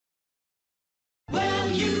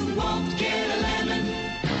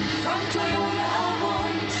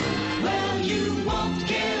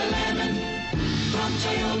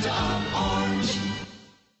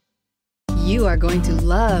You are going to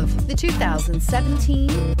love the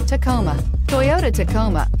 2017 Tacoma. Toyota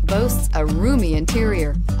Tacoma boasts a roomy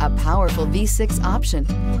interior, a powerful V6 option,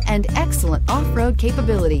 and excellent off-road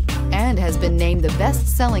capability, and has been named the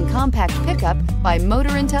best-selling compact pickup by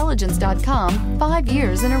MotorIntelligence.com 5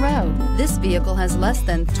 years in a row. This vehicle has less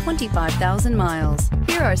than 25,000 miles.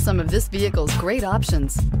 Here are some of this vehicle's great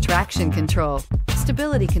options: traction control,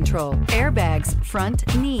 stability control, airbags,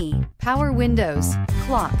 front knee, power windows,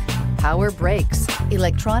 clock, power brakes,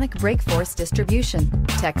 electronic brake force distribution,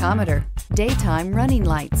 tachometer, daytime running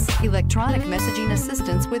lights, electronic messaging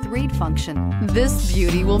assistance with read function. This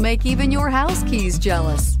beauty will make even your house keys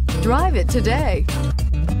jealous. Drive it today.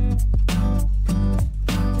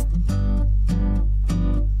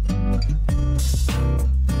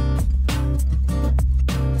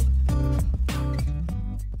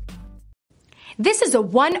 This is a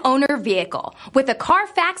one-owner vehicle with a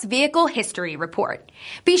Carfax Vehicle History Report.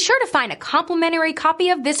 Be sure to find a complimentary copy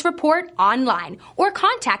of this report online or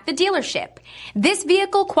contact the dealership. This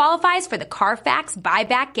vehicle qualifies for the Carfax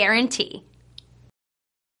Buyback Guarantee.